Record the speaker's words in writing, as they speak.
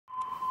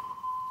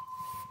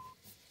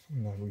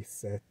I'm gonna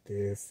reset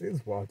this.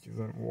 This watch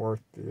isn't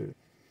worth it.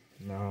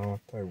 No, I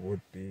thought it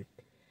would be.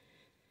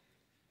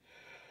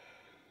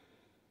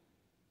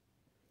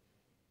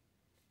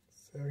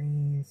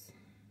 Settings,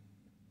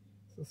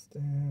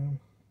 system,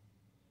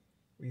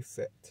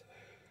 reset.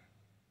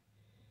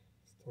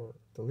 Store,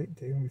 delete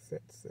data,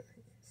 reset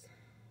settings.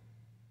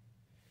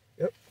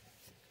 Yep.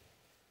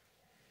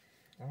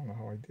 I don't know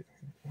how I did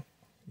it.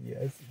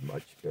 Yes,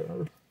 much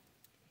better.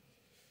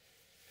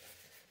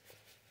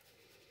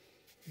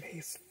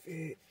 Mace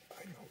fit.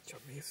 I know which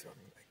mace I'm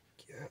gonna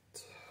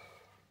get.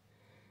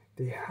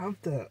 They have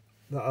the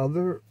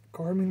other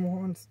Garmin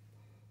ones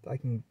that I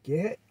can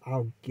get.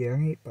 I'll get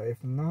it, but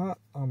if not,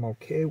 I'm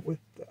okay with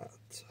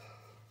that.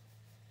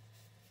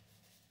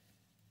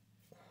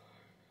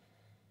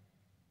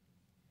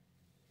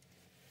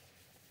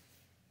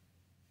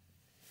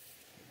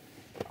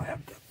 I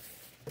have that.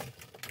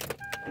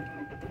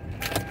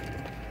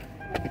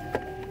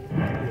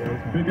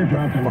 Figure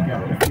Johnson look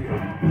out.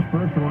 His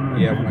first order of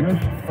business,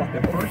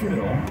 the first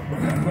bill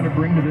I'm going to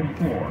bring to this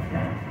floor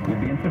will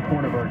be in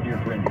support of our dear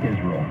friend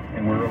Israel,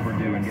 and we're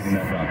overdue in getting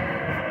that done.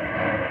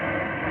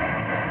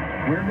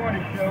 We're going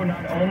to show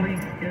not only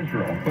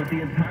Israel, but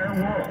the entire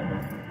world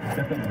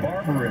that the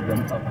barbarism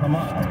of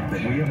Hamas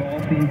that we have all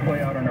seen play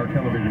out on our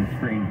television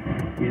screens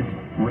is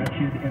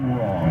wretched and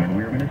wrong, and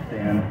we're going to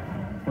stand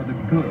for the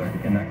good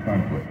in that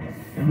conflict.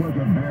 It was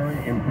a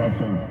very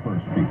impressive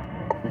first speech.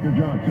 Vicar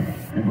Johnson,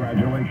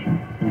 congratulations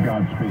and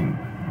Godspeed.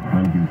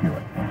 I'm Hugh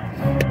Hewitt.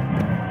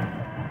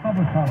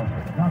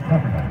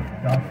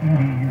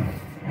 Publicpolicy.pepperdine.edu.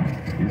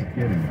 It's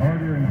getting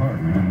harder and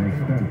harder to make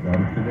sense out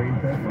of today's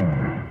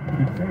headlines.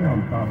 To stay on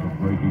top of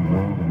breaking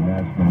world and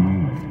national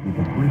news with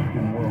a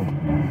Christian world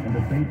and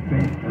a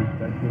faith-based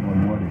perspective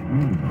on what it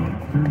means,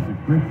 turn to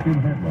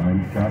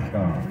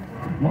ChristianHeadlines.com.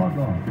 Log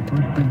on to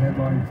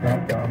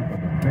ChristianHeadlines.com for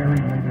the very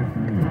latest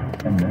news,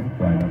 and then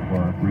sign up for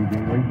our free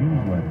daily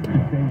newsletter to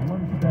stay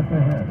one step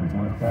ahead of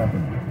what's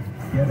happening.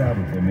 Get out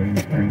of the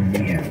mainstream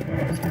news.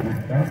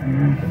 With that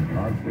news and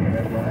positive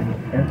headlines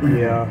every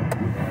day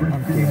with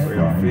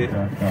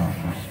ChristianHeadlines.com.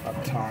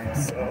 Time,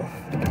 so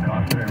The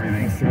cost of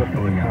everything is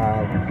going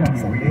up. have It's got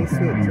some to be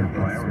basics resetting your and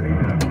priorities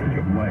in a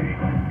big way.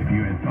 If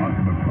you had thought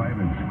of a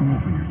private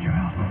school for your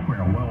child, where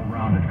a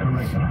well-rounded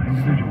curriculum,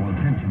 individual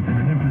attention,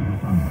 and an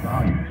emphasis on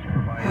values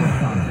provide a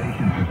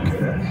foundation for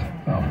success,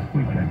 well,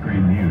 we've got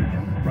great news.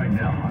 Right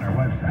now, on our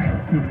website,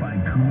 you'll find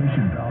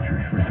tuition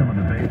vouchers for some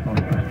of the Bay's most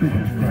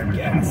prestigious private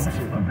schools,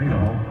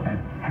 available at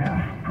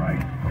half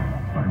price.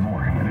 Learn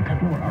more and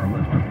explore our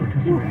list of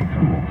participating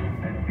schools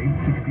at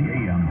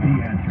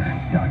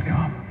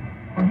 860amtheanswer.com.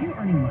 Are you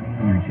earning money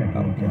on your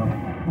checking account?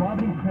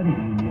 Provident Credit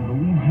Union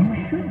believes you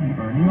should be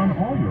earning on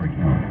all your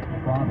accounts.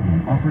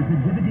 Provident offers a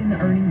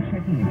dividend-earning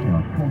checking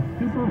account called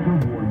Super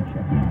Reward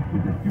Checking.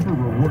 With the Super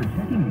Reward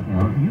Checking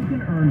account, you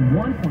can earn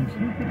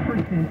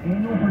 1.26%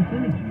 annual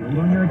percentage yield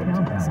on your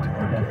account balance.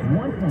 That's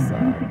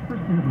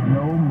 1.26% with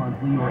no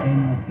monthly or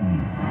annual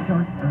fees.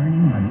 Start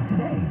earning money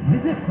today.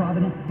 Visit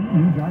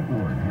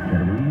providentcu.org.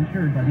 Federally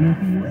insured by the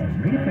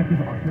NCUA. Rate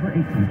effective October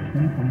 18,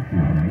 2022.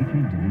 And may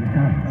change at any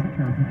time. Other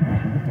terms and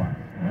conditions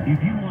apply.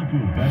 If you want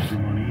to invest your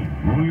money and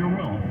grow your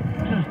wealth,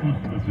 just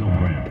listen to Phil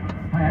Graham.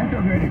 Hi, I'm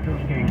Phil Graham at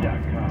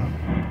philsgang.com.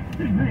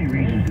 There's many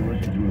reasons to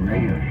listen to a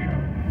radio show.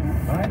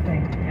 But I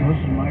think if you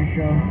listen to my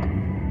show,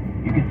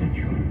 you get the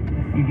truth.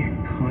 You get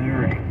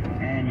clarity.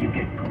 And you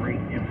get great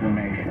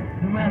information.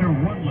 No matter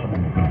what level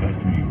of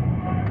investing you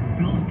are,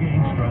 Phil's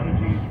gang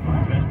strategies for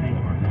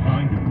investing are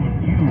designed to put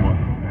you on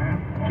the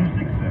path to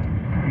success.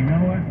 You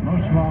know what?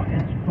 Most of all,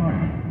 it's fun.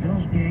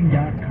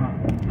 philsgang.com.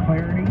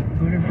 Clarity,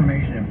 good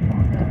information,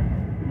 and fun.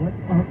 What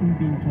aren't we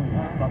being told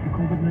about the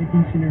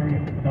COVID-19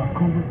 scenario, about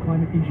covert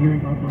climate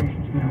engineering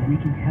operations that are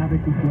wreaking havoc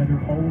with weather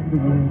all over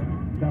the world,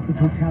 about the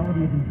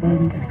totality of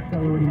unfolding and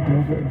accelerating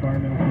global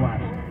environmental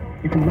collapse?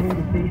 If you're willing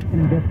to face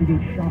and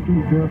investigate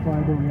shocking,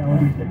 verifiable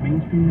realities that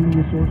mainstream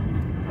media sources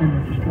and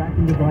their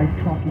distracting device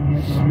talking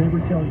heads will never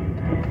tell you,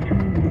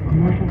 tune into the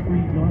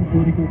commercial-free,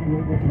 non-political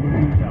Global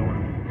Alert News Hour,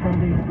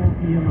 Sunday at 4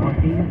 p.m. on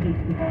AM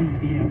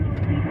 860 PM,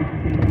 the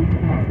State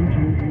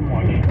News in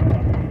Washington.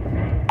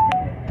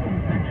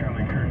 The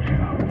Charlie Kirk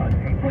Show on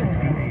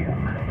 860 AM.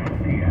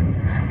 The end.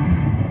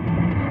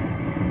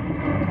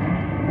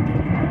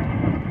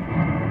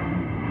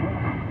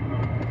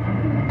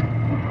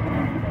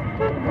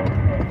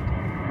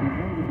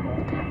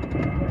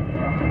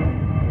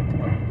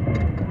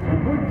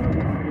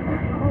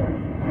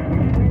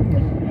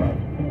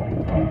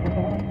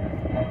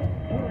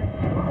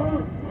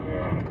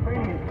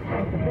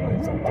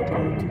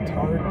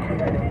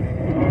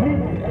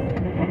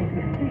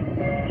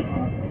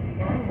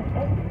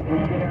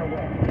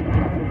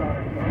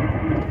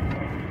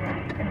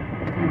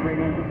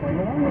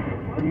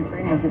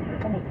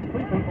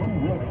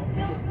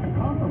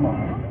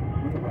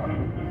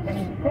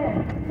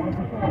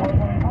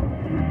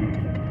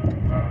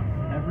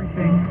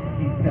 Everything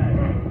he said.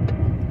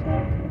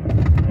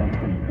 That's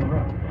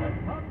correct.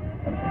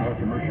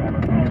 Dr.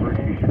 Mersheimer from the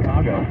University of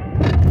Chicago.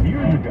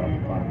 Years ago,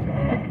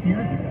 6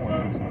 years ago,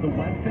 the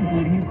West and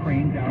leading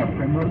Ukraine down a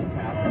primrose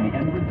path, and the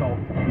end result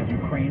is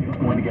Ukraine is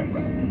going to get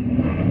wrecked.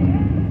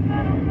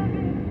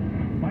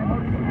 My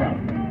heart goes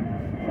out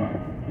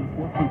to the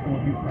poor people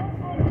of Ukraine.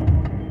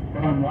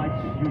 Everyone likes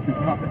to use his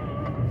puppets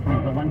for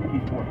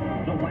Zelensky's work.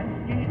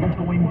 Zelensky is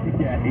going to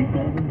get a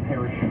golden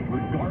parachute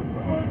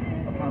regardless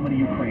of how many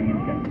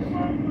Ukrainians get killed.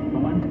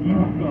 Zelensky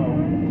will go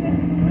to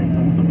the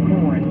hills of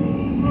Corinth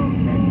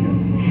and just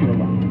chill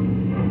out.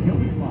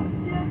 He'll be fine.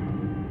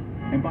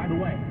 And by the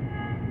way,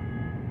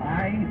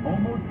 I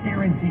almost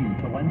guarantee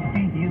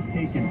Zelensky, he has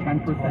taken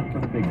 10% for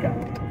the big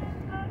guys.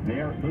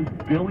 Those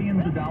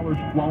billions of dollars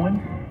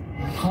flowing.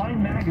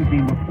 Time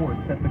magazine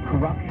reports that the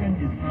corruption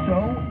is so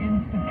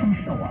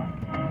institutionalized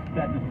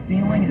that the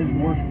ceiling is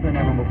worse than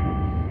ever before.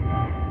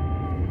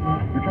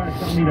 You're trying to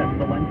tell me that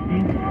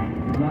Zelensky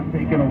is not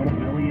taking a little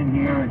billion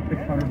here and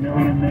 600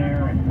 million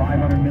there and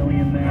 500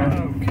 million there?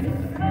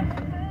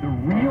 The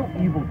real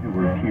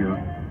evildoers here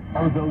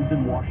are those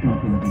in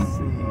Washington,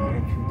 D.C.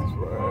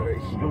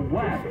 The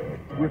West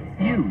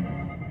refused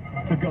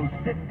to go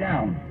sit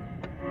down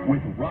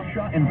with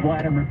Russia and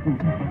Vladimir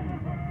Putin.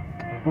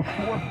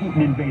 Before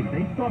Putin invaded,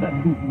 they saw that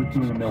Putin was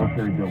doing a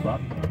military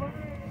buildup.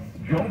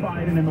 Joe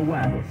Biden in the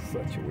West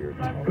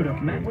could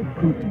have met with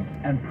Putin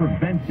and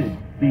prevented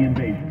the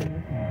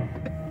invasion.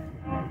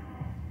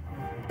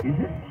 Is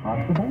it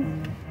possible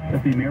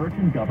that the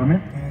American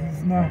government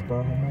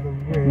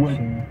was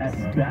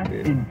at best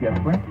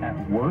indifferent,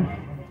 at worst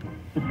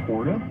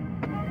supportive,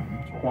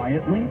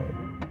 quietly,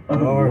 of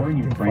the war in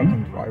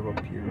Ukraine?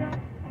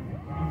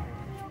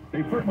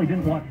 They certainly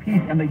didn't want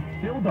peace, and they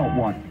still don't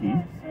want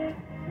peace.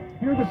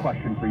 Here's a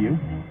question for you.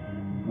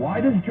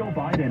 Why does Joe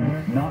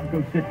Biden not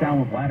go sit down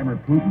with Vladimir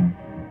Putin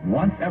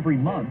once every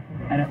month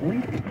and at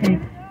least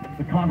keep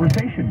the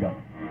conversation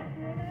going?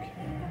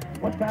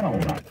 What's that all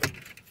about?